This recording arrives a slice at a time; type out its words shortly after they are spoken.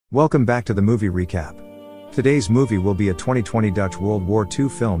Welcome back to the movie recap. Today's movie will be a 2020 Dutch World War II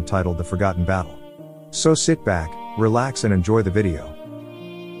film titled The Forgotten Battle. So sit back, relax and enjoy the video.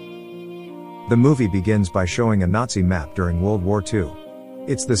 The movie begins by showing a Nazi map during World War II.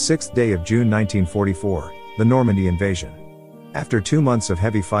 It's the 6th day of June 1944, the Normandy invasion. After 2 months of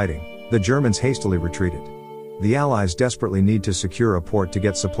heavy fighting, the Germans hastily retreated. The Allies desperately need to secure a port to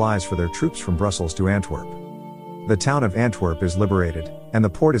get supplies for their troops from Brussels to Antwerp. The town of Antwerp is liberated, and the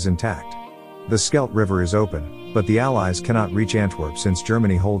port is intact. The Scheldt River is open, but the Allies cannot reach Antwerp since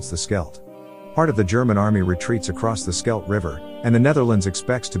Germany holds the Scheldt. Part of the German army retreats across the Scheldt River, and the Netherlands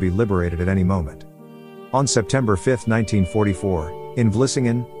expects to be liberated at any moment. On September 5, 1944, in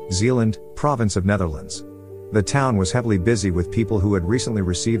Vlissingen, Zeeland, province of Netherlands. The town was heavily busy with people who had recently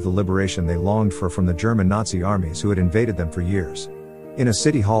received the liberation they longed for from the German Nazi armies who had invaded them for years. In a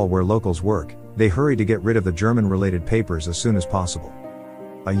city hall where locals work, they hurry to get rid of the German-related papers as soon as possible.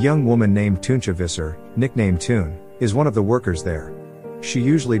 A young woman named Toontje Visser, nicknamed Toon, is one of the workers there. She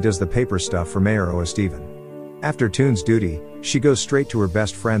usually does the paper stuff for Mayor Steven. After Toon's duty, she goes straight to her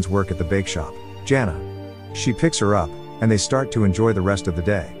best friend's work at the bake shop, Jana. She picks her up, and they start to enjoy the rest of the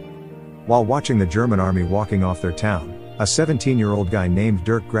day. While watching the German army walking off their town, a 17-year-old guy named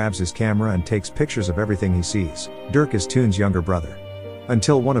Dirk grabs his camera and takes pictures of everything he sees. Dirk is Toon's younger brother.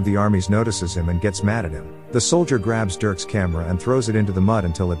 Until one of the armies notices him and gets mad at him, the soldier grabs Dirk's camera and throws it into the mud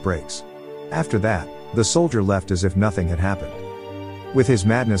until it breaks. After that, the soldier left as if nothing had happened. With his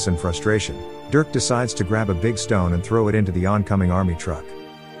madness and frustration, Dirk decides to grab a big stone and throw it into the oncoming army truck.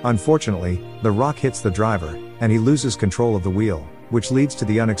 Unfortunately, the rock hits the driver, and he loses control of the wheel, which leads to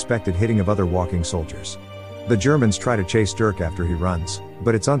the unexpected hitting of other walking soldiers. The Germans try to chase Dirk after he runs,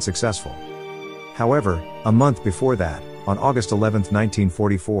 but it's unsuccessful. However, a month before that, on August 11,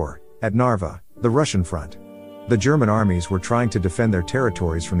 1944, at Narva, the Russian front, the German armies were trying to defend their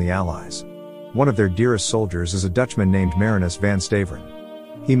territories from the Allies. One of their dearest soldiers is a Dutchman named Marinus van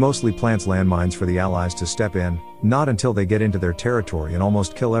Staveren. He mostly plants landmines for the Allies to step in, not until they get into their territory and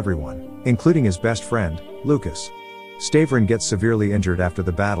almost kill everyone, including his best friend, Lucas. Staveren gets severely injured after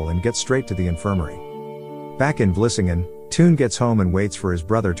the battle and gets straight to the infirmary. Back in Vlissingen, Toon gets home and waits for his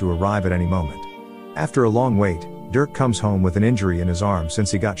brother to arrive at any moment. After a long wait, Dirk comes home with an injury in his arm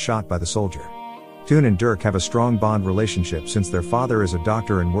since he got shot by the soldier. Toon and Dirk have a strong bond relationship since their father is a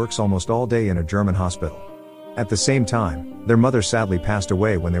doctor and works almost all day in a German hospital. At the same time, their mother sadly passed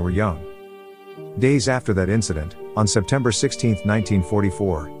away when they were young. Days after that incident, on September 16,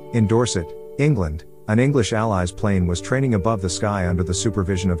 1944, in Dorset, England, an English Allies plane was training above the sky under the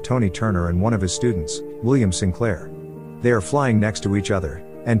supervision of Tony Turner and one of his students, William Sinclair. They are flying next to each other,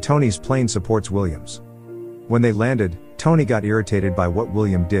 and Tony's plane supports William's. When they landed, Tony got irritated by what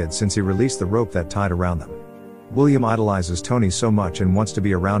William did since he released the rope that tied around them. William idolizes Tony so much and wants to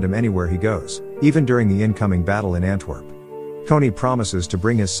be around him anywhere he goes, even during the incoming battle in Antwerp. Tony promises to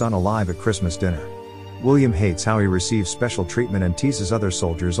bring his son alive at Christmas dinner. William hates how he receives special treatment and teases other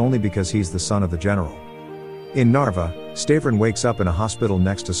soldiers only because he's the son of the general. In Narva, Staveren wakes up in a hospital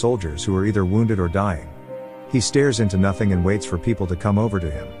next to soldiers who are either wounded or dying. He stares into nothing and waits for people to come over to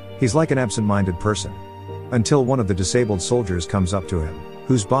him. He's like an absent-minded person. Until one of the disabled soldiers comes up to him,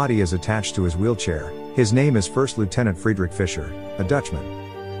 whose body is attached to his wheelchair. His name is First Lieutenant Friedrich Fischer, a Dutchman.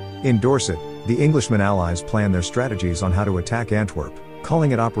 In Dorset, the Englishmen Allies plan their strategies on how to attack Antwerp,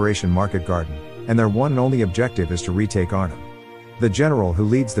 calling it Operation Market Garden, and their one and only objective is to retake Arnhem. The general who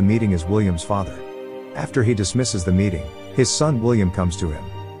leads the meeting is William's father. After he dismisses the meeting, his son William comes to him.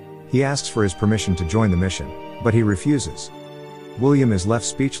 He asks for his permission to join the mission, but he refuses. William is left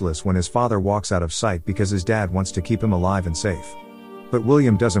speechless when his father walks out of sight because his dad wants to keep him alive and safe. But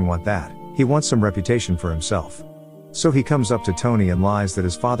William doesn't want that, he wants some reputation for himself. So he comes up to Tony and lies that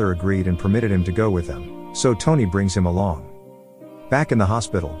his father agreed and permitted him to go with them, so Tony brings him along. Back in the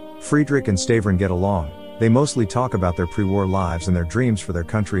hospital, Friedrich and Staveren get along. They mostly talk about their pre-war lives and their dreams for their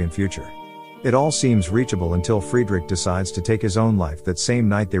country and future. It all seems reachable until Friedrich decides to take his own life that same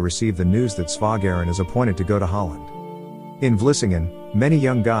night they receive the news that Staveren is appointed to go to Holland. In Vlissingen, many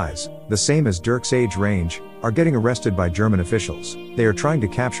young guys, the same as Dirk's age range, are getting arrested by German officials. They are trying to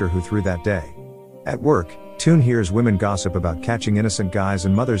capture who threw that day. At work, Toon hears women gossip about catching innocent guys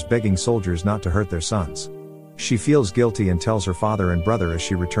and mothers begging soldiers not to hurt their sons. She feels guilty and tells her father and brother as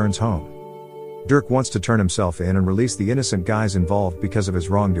she returns home. Dirk wants to turn himself in and release the innocent guys involved because of his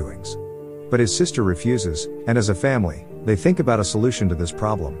wrongdoings. But his sister refuses, and as a family, they think about a solution to this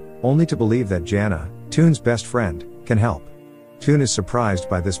problem, only to believe that Jana, Toon's best friend, can help. Toon is surprised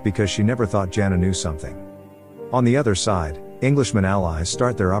by this because she never thought Jana knew something. On the other side, Englishmen Allies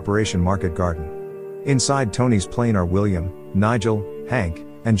start their Operation Market Garden. Inside Tony's plane are William, Nigel, Hank,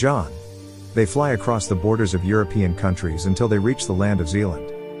 and John. They fly across the borders of European countries until they reach the land of Zealand.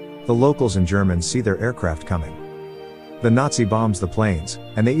 The locals and Germans see their aircraft coming. The Nazi bombs the planes,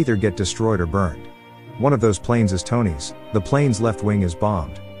 and they either get destroyed or burned. One of those planes is Tony's. The plane's left wing is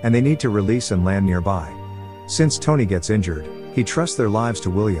bombed, and they need to release and land nearby. Since Tony gets injured, he trusts their lives to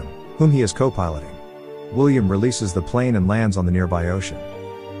William, whom he is co-piloting. William releases the plane and lands on the nearby ocean.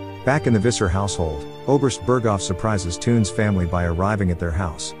 Back in the Visser household, Oberst Berghoff surprises Toon's family by arriving at their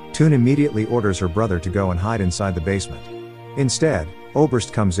house. Toon immediately orders her brother to go and hide inside the basement. Instead,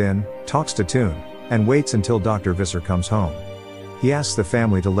 Oberst comes in, talks to Toon, and waits until Dr. Visser comes home. He asks the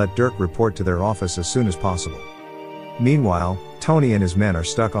family to let Dirk report to their office as soon as possible. Meanwhile, Tony and his men are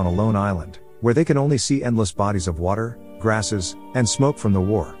stuck on a lone island, where they can only see endless bodies of water, grasses, and smoke from the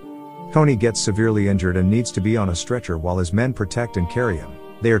war. Tony gets severely injured and needs to be on a stretcher while his men protect and carry him.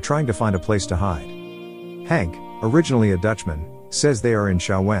 They are trying to find a place to hide. Hank, originally a Dutchman, says they are in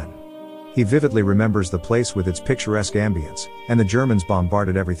Schouwen. He vividly remembers the place with its picturesque ambience, and the Germans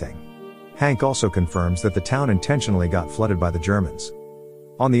bombarded everything. Hank also confirms that the town intentionally got flooded by the Germans.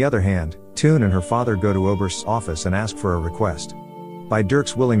 On the other hand, Toon and her father go to Oberst's office and ask for a request. By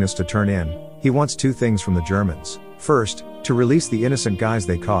Dirk's willingness to turn in, he wants two things from the Germans. First, to release the innocent guys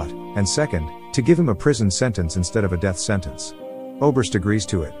they caught, and second, to give him a prison sentence instead of a death sentence. Oberst agrees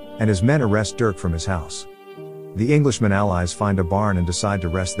to it, and his men arrest Dirk from his house. The Englishmen allies find a barn and decide to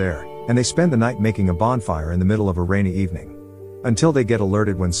rest there, and they spend the night making a bonfire in the middle of a rainy evening. Until they get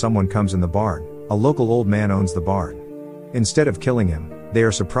alerted when someone comes in the barn. A local old man owns the barn. Instead of killing him, they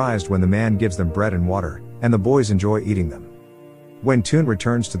are surprised when the man gives them bread and water, and the boys enjoy eating them. When Toon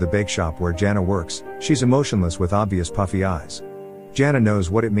returns to the bake shop where Jana works, she's emotionless with obvious puffy eyes. Jana knows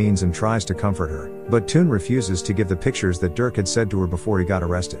what it means and tries to comfort her, but Toon refuses to give the pictures that Dirk had said to her before he got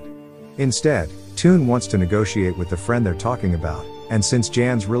arrested. Instead, Toon wants to negotiate with the friend they're talking about, and since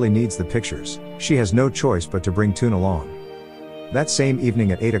Jans really needs the pictures, she has no choice but to bring Toon along. That same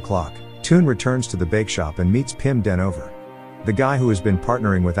evening at 8 o'clock, Toon returns to the bake shop and meets Pim Denover. The guy who has been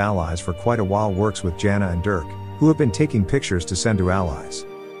partnering with allies for quite a while works with Jana and Dirk, who have been taking pictures to send to allies.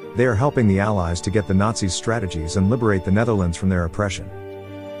 They are helping the allies to get the Nazis' strategies and liberate the Netherlands from their oppression.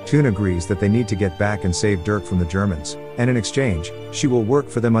 Toon agrees that they need to get back and save Dirk from the Germans, and in exchange, she will work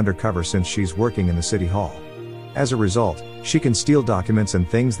for them undercover since she's working in the city hall. As a result, she can steal documents and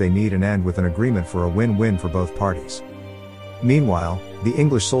things they need and end with an agreement for a win-win for both parties. Meanwhile, the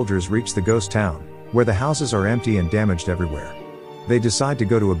English soldiers reach the ghost town, where the houses are empty and damaged everywhere. They decide to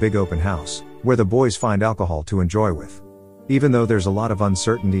go to a big open house, where the boys find alcohol to enjoy with. Even though there's a lot of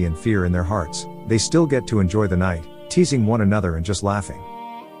uncertainty and fear in their hearts, they still get to enjoy the night, teasing one another and just laughing.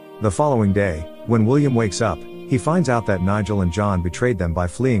 The following day, when William wakes up, he finds out that Nigel and John betrayed them by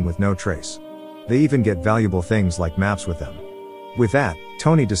fleeing with no trace. They even get valuable things like maps with them. With that,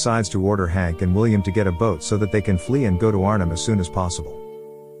 Tony decides to order Hank and William to get a boat so that they can flee and go to Arnhem as soon as possible.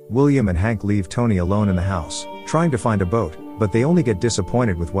 William and Hank leave Tony alone in the house, trying to find a boat, but they only get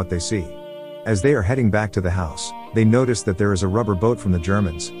disappointed with what they see. As they are heading back to the house, they notice that there is a rubber boat from the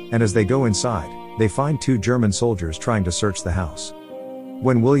Germans, and as they go inside, they find two German soldiers trying to search the house.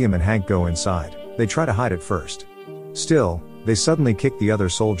 When William and Hank go inside, they try to hide it first. Still, they suddenly kick the other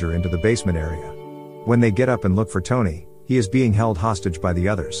soldier into the basement area. When they get up and look for Tony, he is being held hostage by the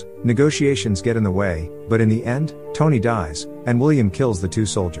others. Negotiations get in the way, but in the end, Tony dies, and William kills the two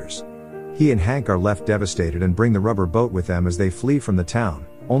soldiers. He and Hank are left devastated and bring the rubber boat with them as they flee from the town,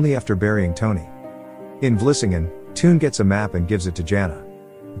 only after burying Tony. In Vlissingen, Toon gets a map and gives it to Jana.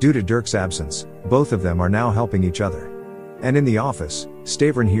 Due to Dirk's absence, both of them are now helping each other. And in the office,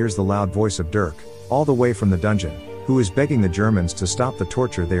 Stavern hears the loud voice of Dirk, all the way from the dungeon, who is begging the Germans to stop the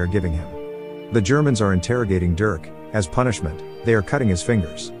torture they are giving him. The Germans are interrogating Dirk. As punishment, they are cutting his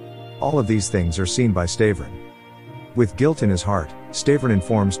fingers. All of these things are seen by Stavern. With guilt in his heart, Stavern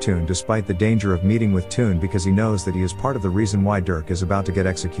informs Toon despite the danger of meeting with Toon because he knows that he is part of the reason why Dirk is about to get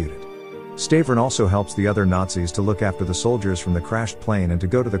executed. Stavern also helps the other Nazis to look after the soldiers from the crashed plane and to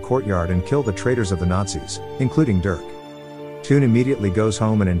go to the courtyard and kill the traitors of the Nazis, including Dirk. Toon immediately goes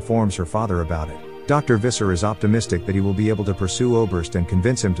home and informs her father about it. Dr. Visser is optimistic that he will be able to pursue Oberst and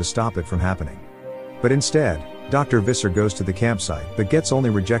convince him to stop it from happening. But instead, Dr. Visser goes to the campsite but gets only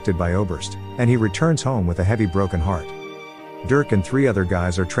rejected by Oberst, and he returns home with a heavy broken heart. Dirk and three other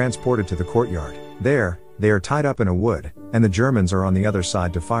guys are transported to the courtyard. There, they are tied up in a wood, and the Germans are on the other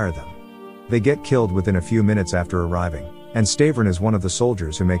side to fire them. They get killed within a few minutes after arriving, and Stavern is one of the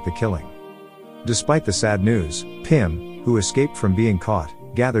soldiers who make the killing. Despite the sad news, Pim, who escaped from being caught,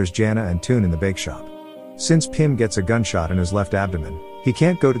 gathers Jana and Toon in the bake shop. Since Pim gets a gunshot in his left abdomen, he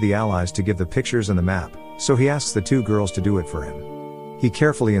can't go to the Allies to give the pictures and the map, so he asks the two girls to do it for him. He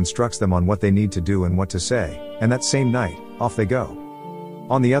carefully instructs them on what they need to do and what to say, and that same night, off they go.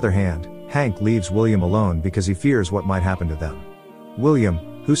 On the other hand, Hank leaves William alone because he fears what might happen to them. William,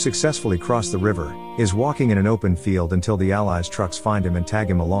 who successfully crossed the river, is walking in an open field until the Allies' trucks find him and tag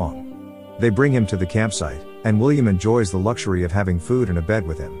him along. They bring him to the campsite, and William enjoys the luxury of having food and a bed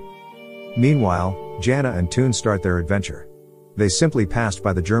with him. Meanwhile, Jana and Toon start their adventure. They simply passed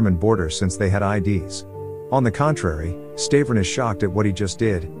by the German border since they had IDs. On the contrary, Stavron is shocked at what he just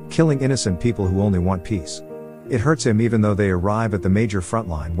did, killing innocent people who only want peace. It hurts him even though they arrive at the major front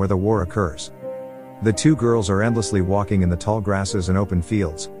line where the war occurs. The two girls are endlessly walking in the tall grasses and open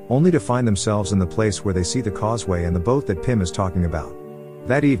fields, only to find themselves in the place where they see the causeway and the boat that Pim is talking about.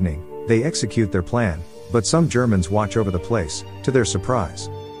 That evening, they execute their plan, but some Germans watch over the place, to their surprise.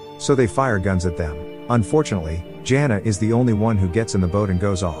 So they fire guns at them. Unfortunately, Jana is the only one who gets in the boat and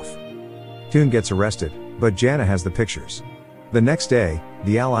goes off. Toon gets arrested, but Jana has the pictures. The next day,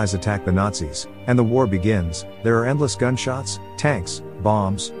 the Allies attack the Nazis, and the war begins. There are endless gunshots, tanks,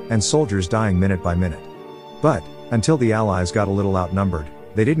 bombs, and soldiers dying minute by minute. But, until the Allies got a little outnumbered,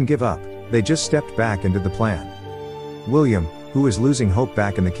 they didn't give up, they just stepped back and did the plan. William, who is losing hope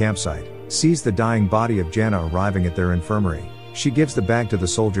back in the campsite, sees the dying body of Jana arriving at their infirmary. She gives the bag to the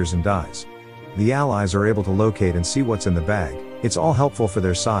soldiers and dies. The Allies are able to locate and see what's in the bag. It's all helpful for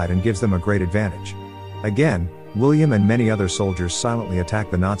their side and gives them a great advantage. Again, William and many other soldiers silently attack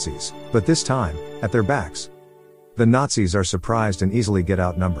the Nazis, but this time, at their backs. The Nazis are surprised and easily get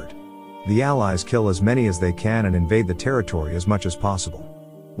outnumbered. The Allies kill as many as they can and invade the territory as much as possible.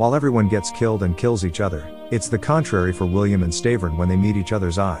 While everyone gets killed and kills each other, it's the contrary for William and Stavron when they meet each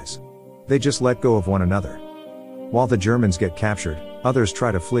other's eyes. They just let go of one another. While the Germans get captured, others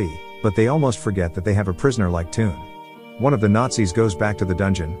try to flee, but they almost forget that they have a prisoner like Toon. One of the Nazis goes back to the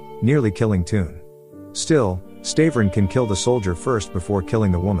dungeon, nearly killing Toon. Still, Stavron can kill the soldier first before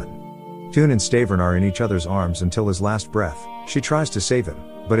killing the woman. Toon and Stavron are in each other's arms until his last breath. She tries to save him,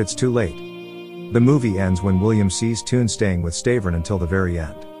 but it's too late. The movie ends when William sees Toon staying with Stavron until the very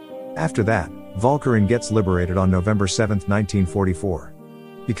end. After that, Valkyrin gets liberated on November 7, 1944.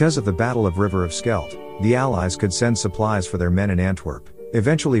 Because of the Battle of River of Scheldt, the Allies could send supplies for their men in Antwerp,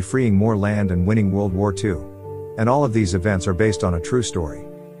 eventually freeing more land and winning World War II. And all of these events are based on a true story.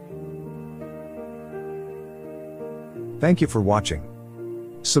 Thank you for watching.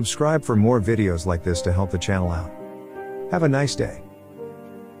 Subscribe for more videos like this to help the channel out. Have a nice day.